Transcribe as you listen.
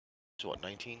So what,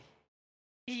 19?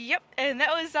 Yep, and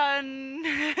that was on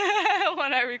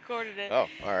when I recorded it. Oh,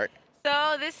 all right.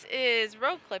 So this is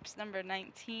Road Clips number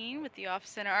 19 with the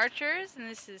Off-Center Archers, and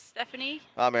this is Stephanie.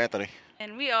 I'm Anthony.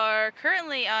 And we are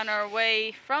currently on our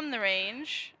way from the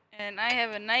range, and I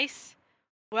have a nice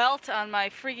welt on my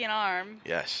freaking arm.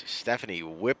 Yes, Stephanie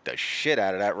whipped the shit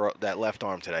out of that left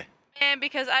arm today. And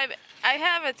because I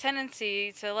have a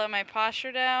tendency to let my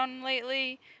posture down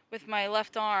lately with my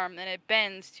left arm, and it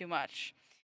bends too much.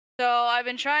 So I've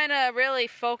been trying to really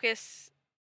focus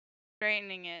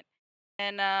straightening it.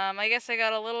 And I guess I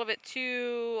got a little bit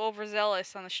too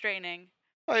overzealous on the straightening.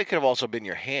 Well, it could have also been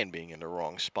your hand being in the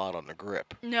wrong spot on the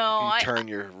grip. No, You turn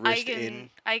your wrist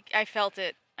in. I felt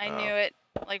it. I knew it.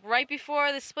 Like right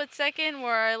before the split second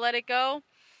where I let it go,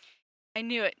 I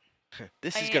knew it.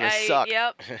 This is going to suck.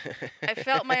 Yep. I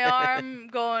felt my arm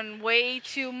going way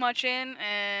too much in,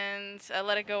 and I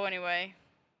let it go anyway.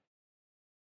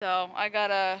 So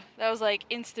that was like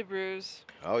insta bruise.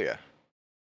 Oh, yeah.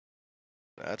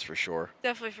 That's for sure.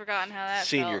 Definitely forgotten how that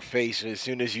Seeing felt. your face as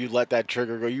soon as you let that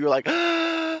trigger go, you were like,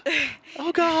 oh,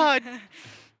 God.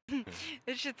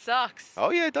 This shit sucks. Oh,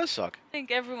 yeah, it does suck. I think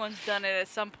everyone's done it at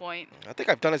some point. I think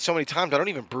I've done it so many times, I don't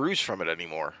even bruise from it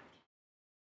anymore.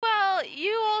 Well,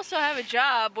 you also have a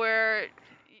job where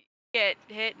you get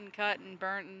hit and cut and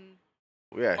burnt and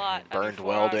Yeah, lot on your burned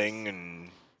forearms. welding and...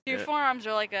 Your forearms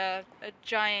are like a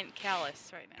giant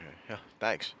callus right now. Yeah,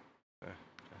 thanks.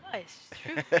 What? It's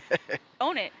true.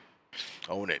 Own it.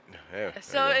 Own it. Yeah.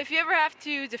 So if you ever have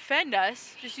to defend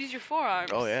us, just use your forearms.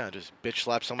 Oh, yeah, just bitch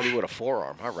slap somebody with a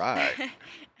forearm. All right.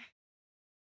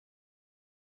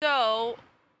 So,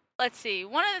 let's see.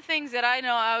 One of the things that I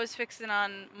know I was fixing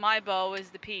on my bow was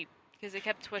the peep, because it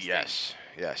kept twisting. Yes.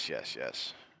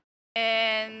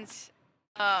 And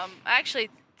actually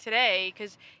today,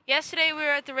 because yesterday we were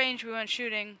at the range, we went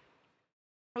shooting,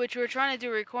 which we were trying to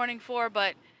do a recording for,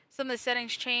 but some of the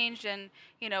settings changed, and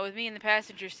with me in the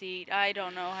passenger seat, I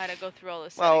don't know how to go through all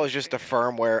this. Well, it was just a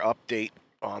firmware update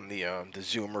on the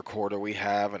Zoom recorder we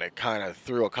have, and it kind of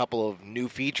threw a couple of new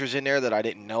features in there that I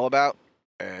didn't know about,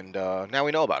 and now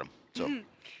we know about them. So.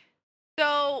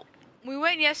 So we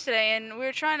went yesterday, and we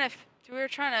were trying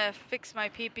to fix my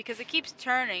peep because it keeps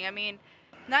turning. I mean,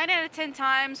 9 out of 10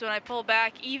 times when I pull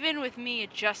back, even with me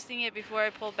adjusting it before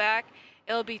I pull back,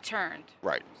 it'll be turned.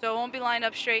 Right. So it won't be lined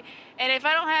up straight. And if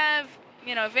I don't have,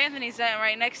 if Anthony's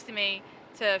right next to me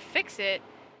to fix it,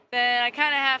 then I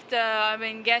kind of have to, I've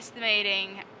been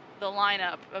guesstimating the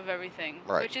lineup of everything,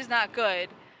 right. Which is not good.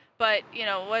 But,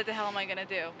 what the hell am I going to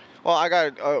do? Well,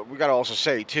 we got to also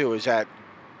say, too, is that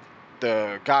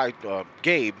the guy,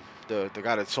 Gabe, the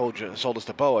guy that sold us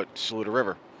the bow at Saluda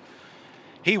River,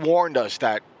 he warned us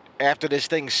that after this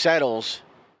thing settles,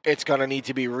 it's going to need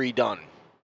to be redone.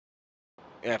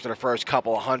 After the first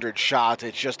couple of 100 shots,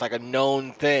 it's just like a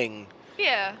known thing.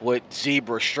 Yeah. With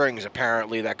zebra strings,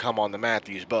 apparently, that come on the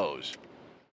Matthews bows.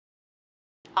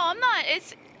 Oh, I'm not.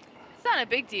 It's not a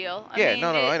big deal. I mean,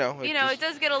 I know. It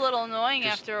does get a little annoying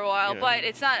after a while, but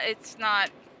it's not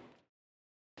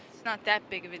that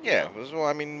big of a deal. Yeah. Well,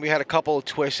 I mean, we had a couple of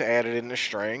twists added in the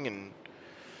string, and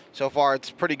so far it's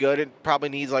pretty good. It probably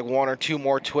needs like 1 or 2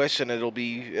 more twists, and it'll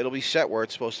be set where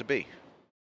it's supposed to be.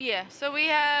 Yeah. So we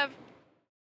have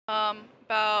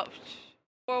about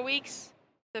 4 weeks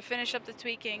to finish up the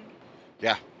tweaking.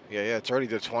 Yeah. It's already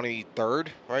the 23rd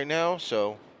right now,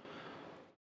 so.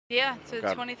 Yeah, to the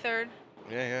 23rd.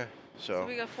 Yeah. So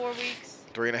we got 4 weeks.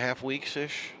 3.5 weeks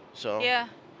ish. So. Yeah.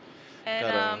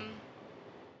 And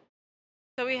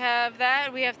so we have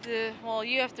that. We have to. Well,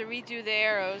 you have to redo the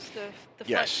arrows. The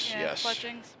yes.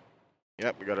 fletchings.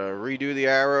 Yep, we gotta redo the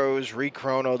arrows,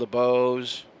 re-chrono the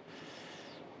bows.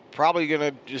 Probably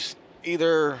gonna just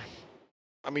either.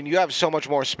 I mean, you have so much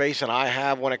more space than I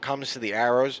have when it comes to the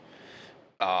arrows,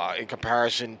 in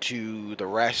comparison to the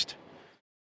rest.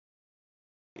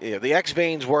 Yeah, the X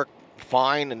vanes work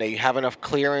fine, and they have enough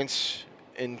clearance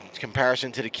in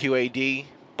comparison to the QAD,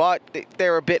 but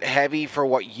they're a bit heavy for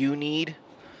what you need.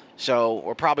 So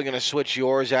we're probably going to switch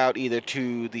yours out either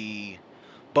to the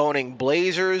Boning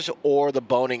Blazers or the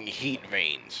Boning Heat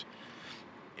vanes.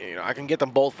 I can get them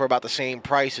both for about the same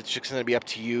price. It's just going to be up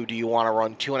to you. Do you want to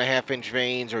run 2.5-inch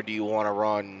vanes, or do you want to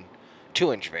run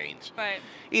 2-inch vanes? Right.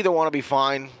 Either one will be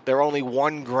fine. They're only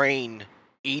 1 grain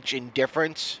each in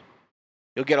difference.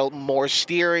 You'll get more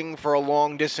steering for a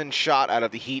long-distance shot out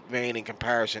of the Heat vane in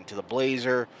comparison to the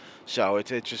Blazer. So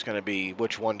it's just going to be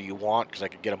which one do you want, because I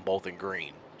could get them both in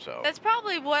green. So that's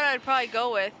probably what I'd probably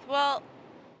go with. Well,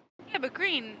 yeah, but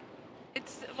green,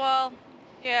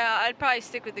 I'd probably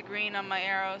stick with the green on my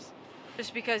arrows,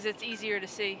 just because it's easier to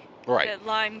see. Right. That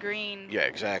lime green. Yeah,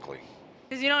 exactly.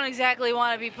 Because you don't exactly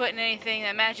want to be putting anything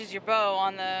that matches your bow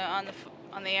on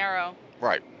the arrow.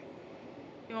 Right.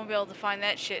 You won't be able to find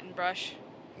that shit in brush.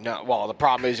 No, well, the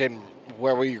problem is in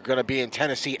where we're going to be in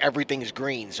Tennessee, everything's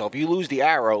green. So if you lose the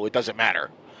arrow, it doesn't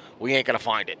matter. We ain't going to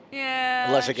find it. Yeah.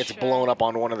 Unless it gets blown up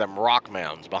on one of them rock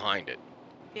mounds behind it.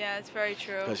 Yeah, it's very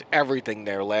true. Because everything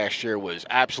there last year was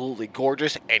absolutely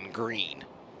gorgeous and green.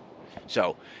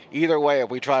 So either way, if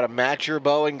we try to match your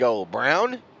bow and go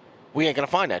brown, we ain't going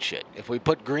to find that shit. If we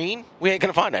put green, we ain't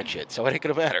going to find that shit. So it ain't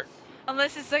going to matter.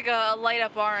 Unless it's like a light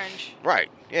up orange. Right.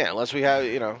 Yeah, unless we have,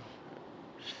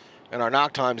 and our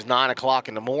knock time's 9 o'clock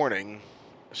in the morning,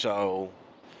 so...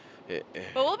 But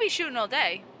we'll be shooting all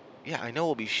day. Yeah, I know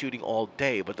we'll be shooting all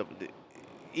day, but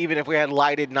even if we had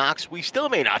lighted knocks, we still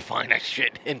may not find that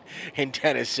shit in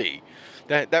Tennessee.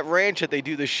 That ranch that they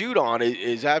do the shoot on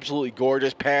is absolutely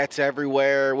gorgeous. Paths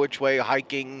everywhere, which way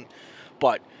hiking,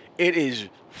 but it is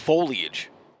foliage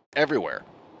everywhere.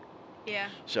 Yeah.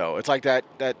 So it's like that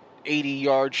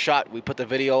 80-yard shot we put the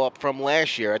video up from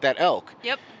last year at that elk.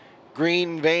 Yep.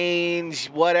 Green veins,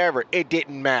 whatever. It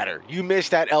didn't matter. You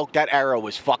missed that elk, that arrow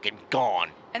was fucking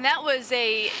gone. And that was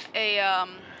a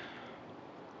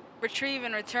retrieve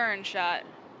and return shot.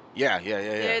 Yeah.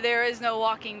 There is no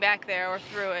walking back there or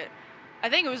through it. I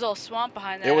think it was all swamp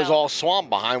behind that. It was elk. all swamp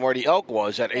behind where the elk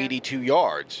was at Yeah. 82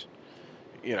 yards.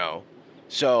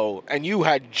 So, and you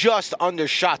had just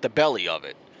undershot the belly of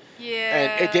it. Yeah.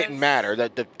 And it didn't matter.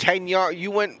 That the 10-yard,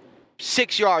 you went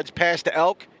 6 yards past the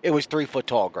elk, it was 3 foot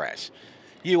tall grass.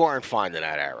 You weren't finding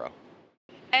that arrow.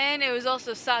 And it was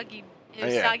also soggy. It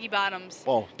was soggy bottoms.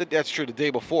 Well, that's true. The day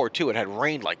before too, it had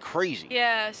rained like crazy.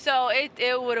 Yeah, so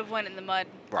it would have went in the mud.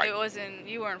 Right. It wasn't.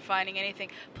 You weren't finding anything.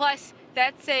 Plus,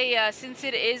 that's since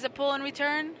it is a pull and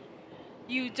return,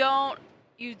 you don't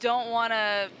want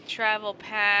to travel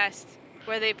past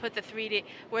where they put the 3D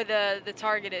where the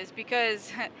target is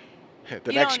because.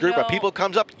 The next group of people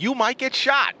comes up, you might get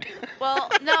shot. Well,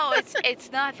 no,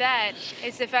 it's not that.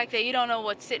 It's the fact that you don't know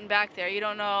what's sitting back there. You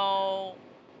don't know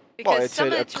because Well, it's some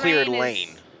of a the cleared terrain lane.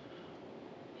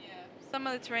 Yeah, some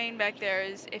of the terrain back there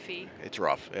is iffy. It's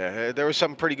rough. Yeah, there was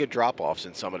some pretty good drop-offs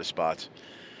in some of the spots.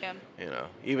 Yeah.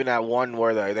 Even that one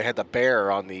where they had the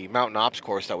bear on the mountain ops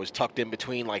course that was tucked in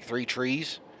between like 3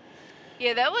 trees.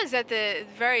 Yeah, that was at the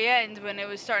very end when it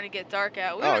was starting to get dark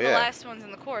out. We were the last ones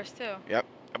in the course too. Yep.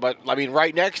 But, I mean,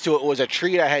 right next to it was a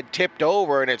tree that had tipped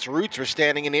over and its roots were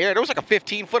standing in the air. There was like a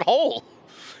 15-foot hole.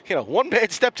 One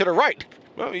bad step to the right.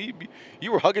 Well,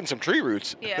 you were hugging some tree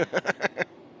roots. Yeah.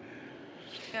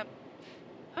 Yep.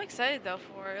 I'm excited, though,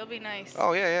 for it. It'll be nice.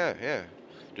 Oh, yeah.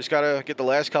 Just got to get the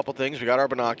last couple things. We got our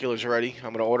binoculars ready.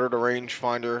 I'm going to order the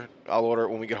rangefinder. I'll order it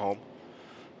when we get home.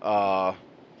 Got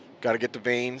to get the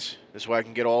vanes. This way I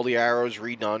can get all the arrows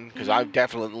redone because I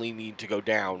definitely need to go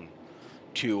down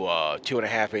to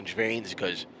 2.5-inch vanes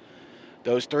because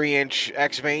those 3-inch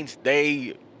X vanes,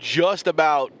 they just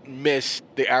about missed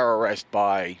the arrow rest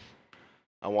by,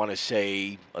 I want to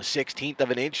say, a 1/16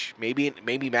 of an inch, maybe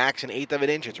max an 1/8 of an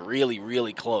inch. It's really,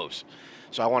 really close.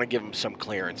 So I want to give them some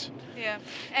clearance. Yeah.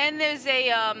 And there's a,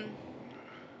 let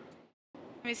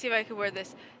me see if I can word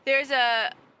this. There's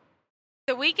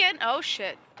the weekend, oh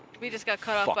shit, we just got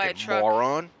cut off by a truck.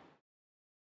 Moron.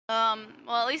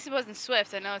 Well, at least it wasn't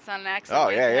Swift. I know it's not an accident. Oh,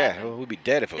 yeah. We'd be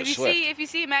dead if it was Swift. If you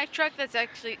see a Mack truck that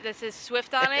says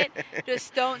Swift on it,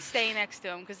 just don't stay next to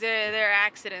them because there are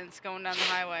accidents going down the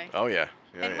highway. Oh, yeah.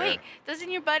 And wait, doesn't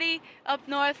your buddy up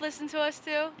north listen to us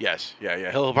too? Yes. Yeah.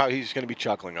 He's going to be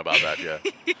chuckling about that,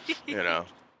 yeah.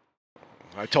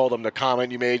 I told him the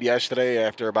comment you made yesterday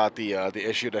about the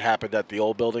issue that happened at the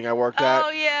old building I worked at. Oh,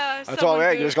 yeah. I told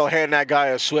him, you just go hand that guy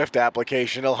a Swift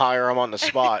application. He'll hire him on the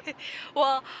spot.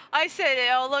 Well, I said,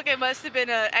 oh, look, it must have been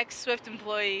an ex-Swift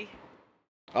employee.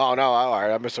 Oh, no, all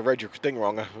right. I must have read your thing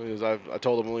wrong. I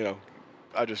told him,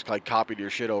 I just copied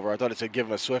your shit over. I thought it said give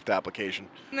him a Swift application.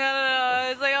 No.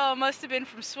 It's like, oh, it must have been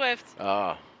from Swift.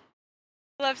 Ah.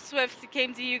 Left Swift, it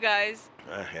came to you guys.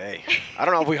 Hey, I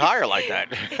don't know if we hire like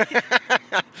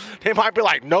that. They might be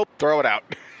like, nope, throw it out.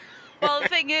 Well, the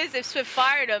thing is, if Swift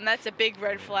fired him, that's a big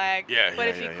red flag. Yeah, But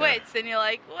if he quits, then you're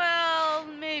like, well,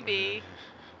 maybe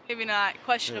not.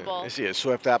 Questionable. They see a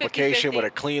Swift application 50-50. with a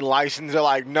clean license. They're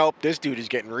like, nope, this dude is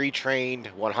getting retrained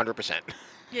 100%.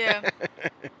 Yeah. But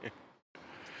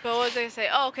what was I going to say?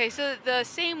 Oh, okay. So the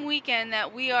same weekend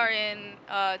that we are in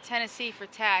Tennessee for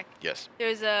TAC, Yes.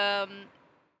 there's a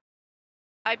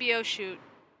IBO shoot.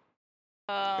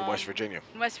 In West Virginia.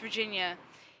 In West Virginia.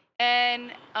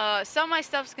 And some of my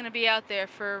stuff's going to be out there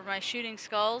for my shooting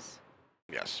skulls.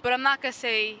 Yes. But I'm not going to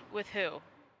say with who.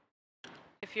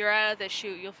 If you're out of the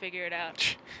shoot, you'll figure it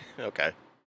out. Okay.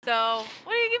 So,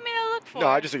 what do you give me that look for? No,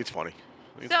 I just think it's funny.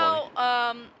 It's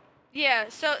funny. Yeah.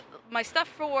 So my stuff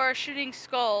for shooting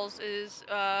skulls is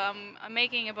I'm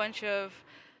making a bunch of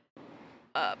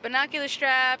binocular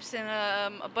straps and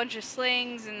a bunch of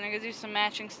slings, and I'm gonna do some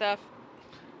matching stuff.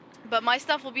 But my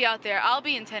stuff will be out there. I'll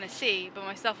be in Tennessee, but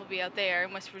my stuff will be out there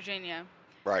in West Virginia.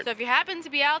 Right. So if you happen to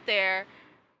be out there,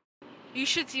 you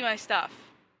should see my stuff.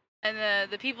 And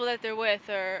the people that they're with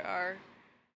are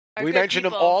We good mention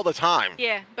them people. all the time.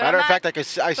 Yeah, but Matter I'm of not, fact, I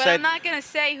but said I'm not gonna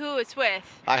say who it's with.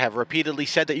 I have repeatedly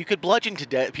said that you could bludgeon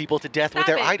people to death with Stop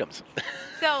their it. items.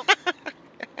 So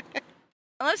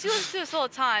unless you listen to us all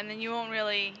the time, then you won't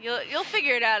really. You'll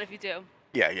figure it out if you do.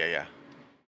 Yeah.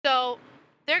 So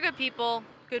they're good people,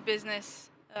 good business.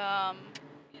 I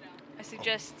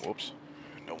suggest Whoops.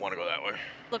 Don't want to go that way.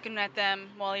 looking at them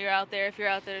while you're out there if you're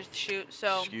out there to shoot.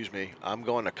 So, Excuse me. I'm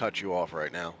going to cut you off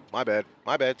right now. My bad.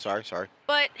 Sorry.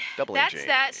 but Double that's H.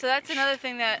 that. So that's another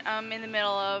thing that I'm in the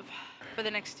middle of for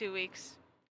the next 2 weeks.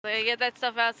 So I get that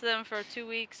stuff out to them for 2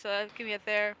 weeks. So I can get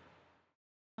there.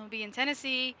 I'll be in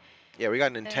Tennessee. Yeah, we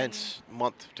got an intense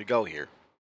month to go here.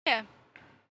 Yeah.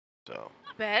 So.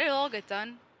 But it'll all get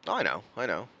done. Oh, I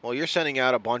know. Well, you're sending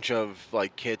out a bunch of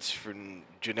like kits from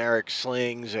generic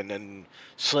slings and then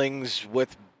slings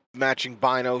with matching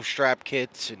bino strap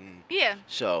kits and Yeah.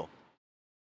 so.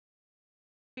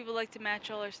 People like to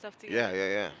match all their stuff together.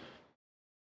 Yeah. So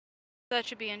that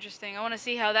should be interesting. I want to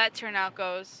see how that turnout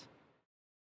goes.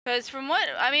 Because from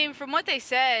what they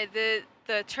said, the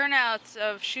turnouts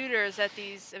of shooters at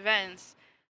these events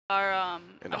are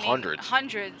In the hundreds.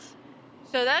 Hundreds.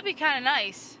 So that'd be kind of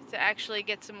nice to actually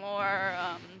get some more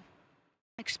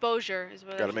exposure. Is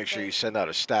what. Got to make sure you send out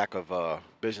a stack of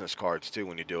business cards too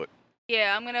when you do it.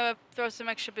 Yeah, I'm gonna throw some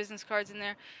extra business cards in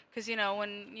there because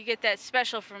when you get that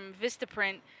special from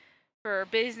Vistaprint for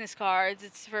business cards,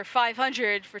 it's for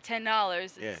 $500 for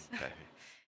 $10. Yeah.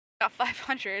 Got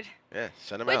 500. Yeah,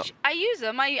 send them out. Which I use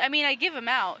them. I give them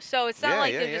out, so it's not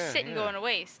like they're just sitting going to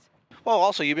waste. Well,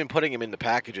 also you've been putting them in the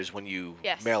packages when you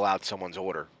Yes. mail out someone's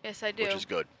order. Yes, I do. Which is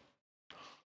good.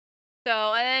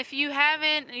 So, and if you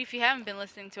haven't been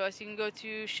listening to us, you can go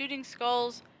to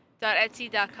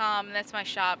shootingskulls.etsy.com, and that's my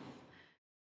shop.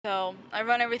 So I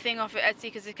run everything off of Etsy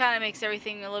because it kind of makes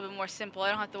everything a little bit more simple. I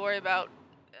don't have to worry about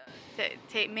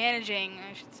managing,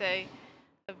 I should say,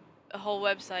 a whole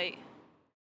website.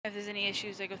 If there's any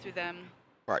issues, I go through them.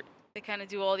 Right. They kind of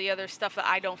do all the other stuff that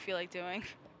I don't feel like doing.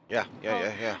 Yeah.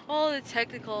 All the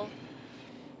technical,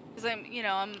 because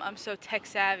I'm so tech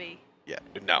savvy. Yeah.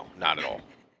 No, not at all.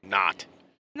 Not.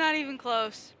 Not even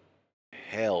close.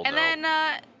 Hell And no.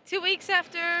 then 2 weeks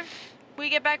after we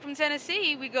get back from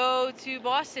Tennessee, we go to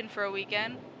Boston for a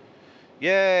weekend.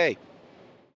 Yay.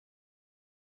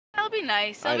 That'll be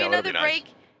nice. I know, It'll be it'll another be nice.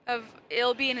 break.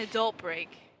 It'll be an adult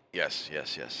break. Yes.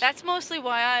 That's mostly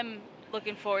why I'm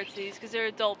looking forward to these, because they're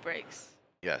adult breaks.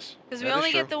 Yes. Because we That is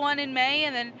only get true. the one in May,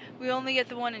 and then we only get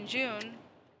the one in June.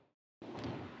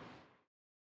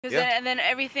 And then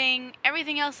everything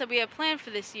else that we have planned for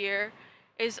this year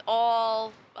is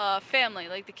all family.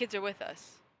 Like the kids are with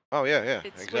us. Oh yeah,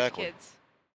 It's exactly. with kids.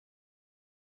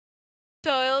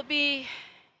 So it'll be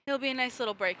a nice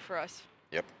little break for us.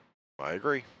 Yep, I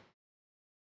agree.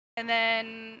 And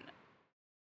then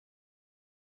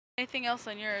anything else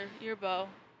on your bow?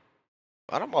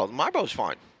 Well, my bow's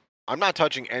fine. I'm not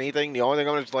touching anything. The only thing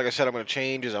I'm gonna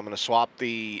change is I'm gonna swap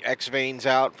the X vanes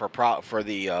out for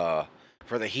the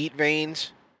heat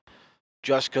vanes,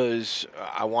 just because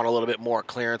I want a little bit more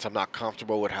clearance. I'm not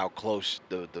comfortable with how close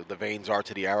the vanes are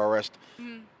to the arrow rest,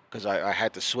 because I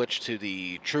had to switch to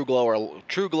the True Glow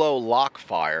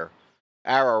Lockfire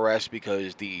arrow rest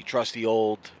because the trusty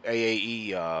old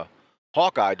AAE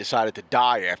Hawkeye decided to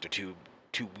die after two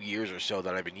years or so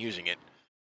that I've been using it.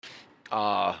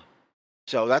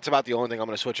 So that's about the only thing I'm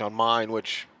going to switch on mine,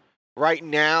 which right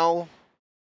now,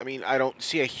 I mean, I don't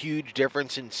see a huge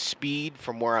difference in speed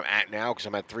from where I'm at now because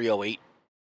I'm at 308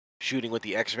 shooting with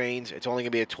the X vanes. It's only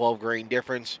going to be a 12 grain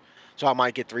difference, so I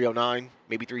might get 309,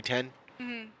 maybe 310,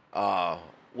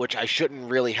 which I shouldn't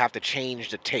really have to change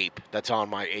the tape that's on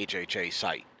my HHA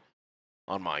site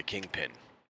on my Kingpin.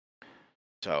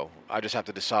 So I just have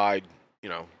to decide,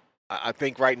 I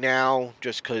think right now,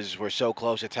 just because we're so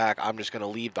close attack, I'm just going to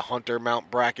leave the Hunter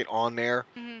mount bracket on there.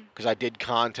 Because I did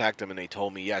contact them and they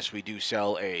told me, yes, we do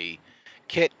sell a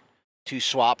kit to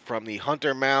swap from the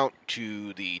Hunter mount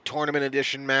to the Tournament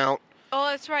Edition mount. Oh,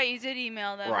 that's right. You did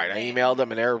email them. Right. I emailed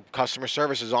them and their customer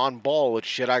service is on ball with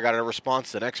shit. I got a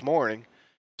response the next morning.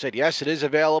 Said, yes, it is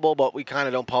available, but we kind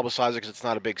of don't publicize it because it's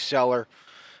not a big seller.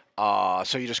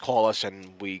 So you just call us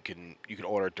and you can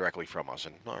order it directly from us.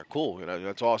 And all right, cool,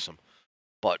 that's awesome.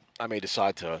 But I may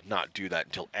decide to not do that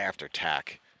until after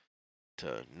TAC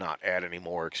to not add any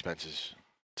more expenses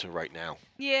to right now.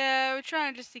 Yeah, we're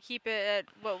trying just to keep it at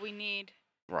what we need.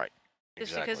 Right.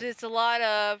 Just Exactly. because it's a lot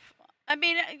of. I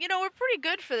mean, we're pretty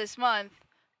good for this month,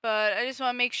 but I just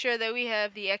want to make sure that we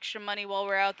have the extra money while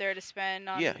we're out there to spend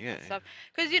on Yeah, on stuff.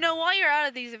 Because while you're out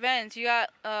at these events, you got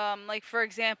like for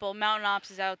example, Mountain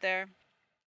Ops is out there,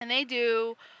 and they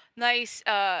do nice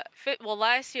well,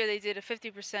 last year they did a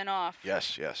 50% off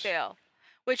Yes. sale,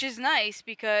 which is nice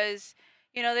because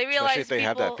they realize Especially if they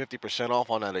have that people. 50% off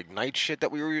on that Ignite shit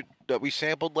that we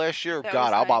sampled last year. That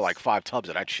God, was I'll buy nice. like 5 tubs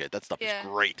of that shit. That stuff Yeah. is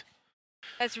great.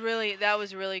 That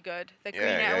was really good. The green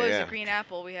Yeah, what was yeah. the green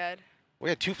apple we had? We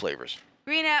had 2 flavors.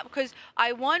 Green apple, because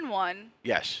I won one,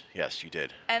 Yes, you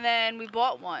did. and then we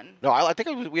bought one. No, I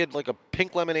think we had like a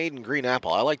pink lemonade and green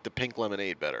apple. I like the pink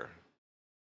lemonade better.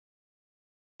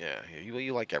 Yeah,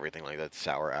 you like everything like that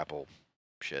sour apple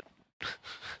shit.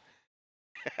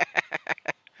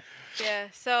 Yeah,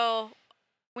 so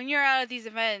when you're out at these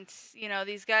events,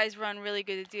 these guys run really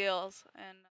good deals,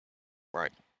 and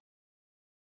Right.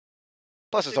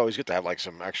 Plus, it's always good to have like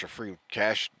some extra free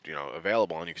cash,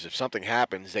 available on you. Because if something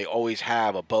happens, they always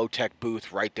have a Bowtech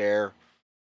booth right there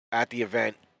at the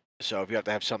event. So if you have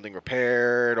to have something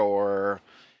repaired, or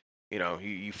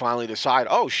you finally decide,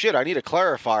 oh shit, I need a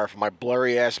clarifier for my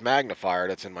blurry ass magnifier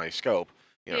that's in my scope.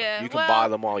 Yeah, you can buy well,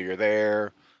 them while you're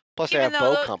there. Plus, they even have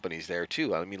though bow companies there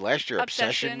too. I mean, last year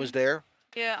Obsession was there.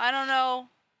 yeah, I don't know.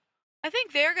 I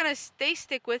think they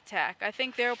stick with TAC. I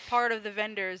think they're part of the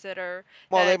vendors that are.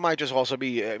 Well, they might just also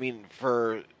be. I mean,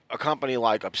 for a company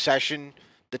like Obsession,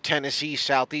 the Tennessee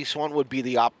Southeast one would be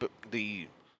the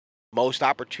most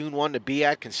opportune one to be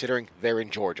at, considering they're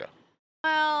in Georgia.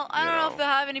 Well, I don't know if they'll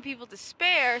have any people to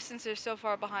spare since they're so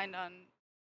far behind on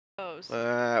those.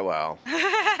 Well,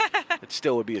 it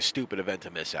still would be a stupid event to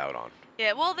miss out on.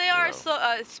 Yeah, well, they are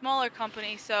a smaller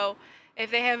company, so if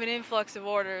they have an influx of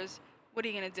orders, what are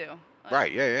you gonna do?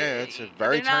 Right? Yeah. It's a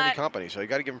very tiny company, so you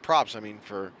got to give them props. I mean,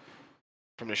 from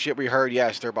the shit we heard,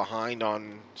 yes, they're behind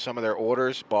on some of their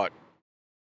orders, but.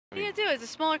 What do you do? It's a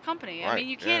smaller company. Right, I mean,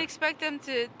 you can't expect them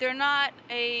to. They're not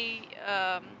a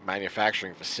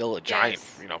manufacturing facility, giant,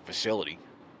 facility.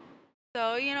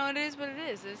 So it is what it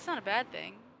is. It's not a bad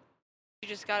thing. You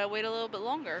just gotta wait a little bit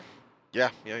longer.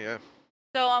 Yeah.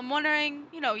 So I'm wondering,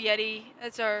 Yeti.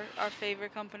 That's our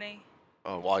favorite company.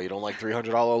 Oh, wow, you don't like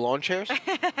 $300 lawn chairs?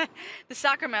 The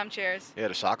soccer mom chairs. Yeah,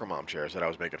 the soccer mom chairs that I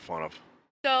was making fun of.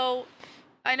 So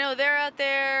I know they're out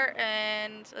there,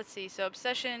 and let's see. So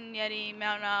Obsession, Yeti,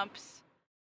 Mountain Ops.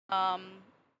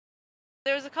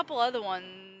 There's a couple other ones.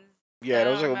 Yeah, it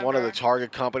was like one of the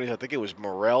Target companies. I think it was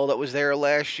Morel that was there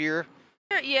last year.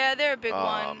 Yeah, they're a big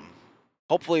one.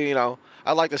 Hopefully,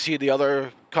 I'd like to see the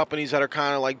other companies that are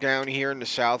kind of like down here in the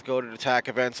South go to the TAC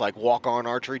events, like Walk On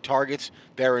Archery Targets.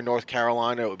 They're in North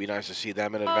Carolina. It would be nice to see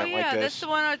them at an event like this. That's the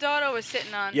one our daughter was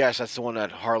sitting on. Yes, that's the one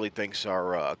that Harley thinks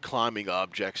are climbing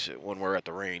objects when we're at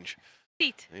the range.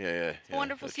 Seat. Yeah. A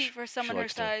wonderful seat for someone her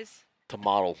size. To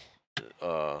model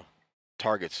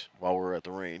targets while we're at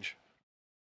the range.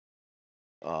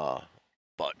 But,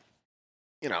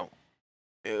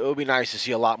 it would be nice to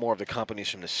see a lot more of the companies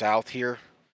from the South here.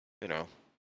 I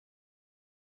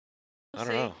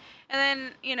don't know.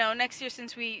 And then, next year,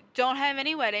 since we don't have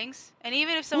any weddings, and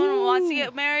even if someone wants to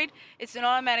get married, it's an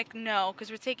automatic no, because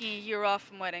we're taking a year off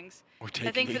from weddings. We're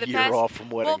taking a year off from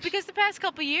weddings. Well, because the past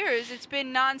couple years, it's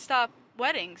been nonstop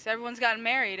weddings. Everyone's gotten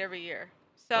married every year.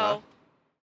 So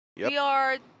we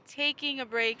are taking a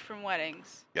break from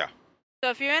weddings. Yeah. So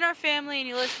if you're in our family and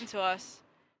you listen to us,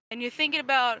 and you're thinking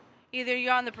about either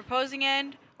you're on the proposing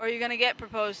end or you're going to get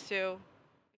proposed to,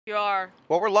 if you are.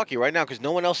 Well, we're lucky right now because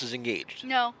no one else is engaged.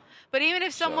 No. But even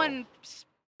if someone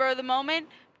spur the moment,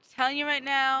 I'm telling you right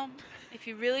now, if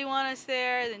you really want us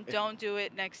there, then don't do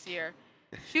it next year.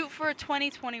 Shoot for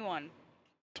 2021.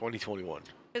 2021.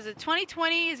 Because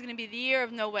 2020 is going to be the year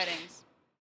of no weddings.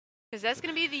 Because that's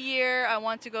going to be the year I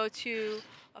want to go to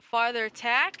a farther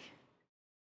TAC.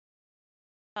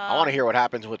 I want to hear what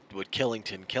happens with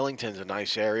Killington. Killington's a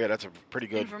nice area. That's a pretty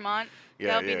good. In Vermont? Yeah,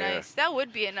 that would be nice. That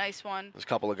would be a nice one. There's a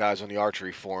couple of guys on the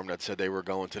archery forum that said they were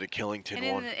going to the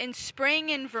Killington one. And in spring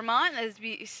in Vermont, there'd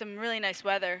be some really nice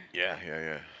weather.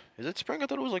 Yeah. Is it spring? I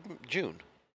thought it was like June.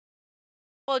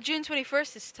 Well, June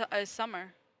 21st is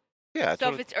summer. Yeah.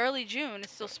 So if it's early June,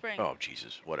 it's still spring. Oh,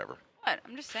 Jesus. Whatever. What?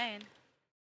 I'm just saying.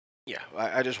 Yeah,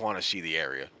 I just want to see the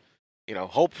area.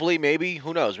 Hopefully, maybe,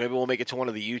 who knows? Maybe we'll make it to one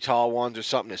of the Utah ones or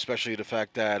something. Especially the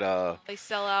fact that they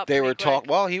sell out. They were talking.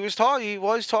 Well, he was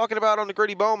talking about on the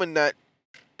Gritty Bowman that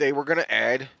they were going to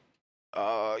add,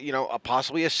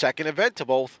 possibly a second event to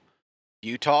both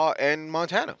Utah and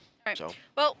Montana. Right. So,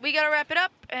 Well, we got to wrap it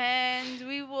up, and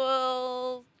we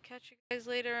will catch you guys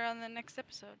later on the next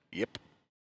episode. yep.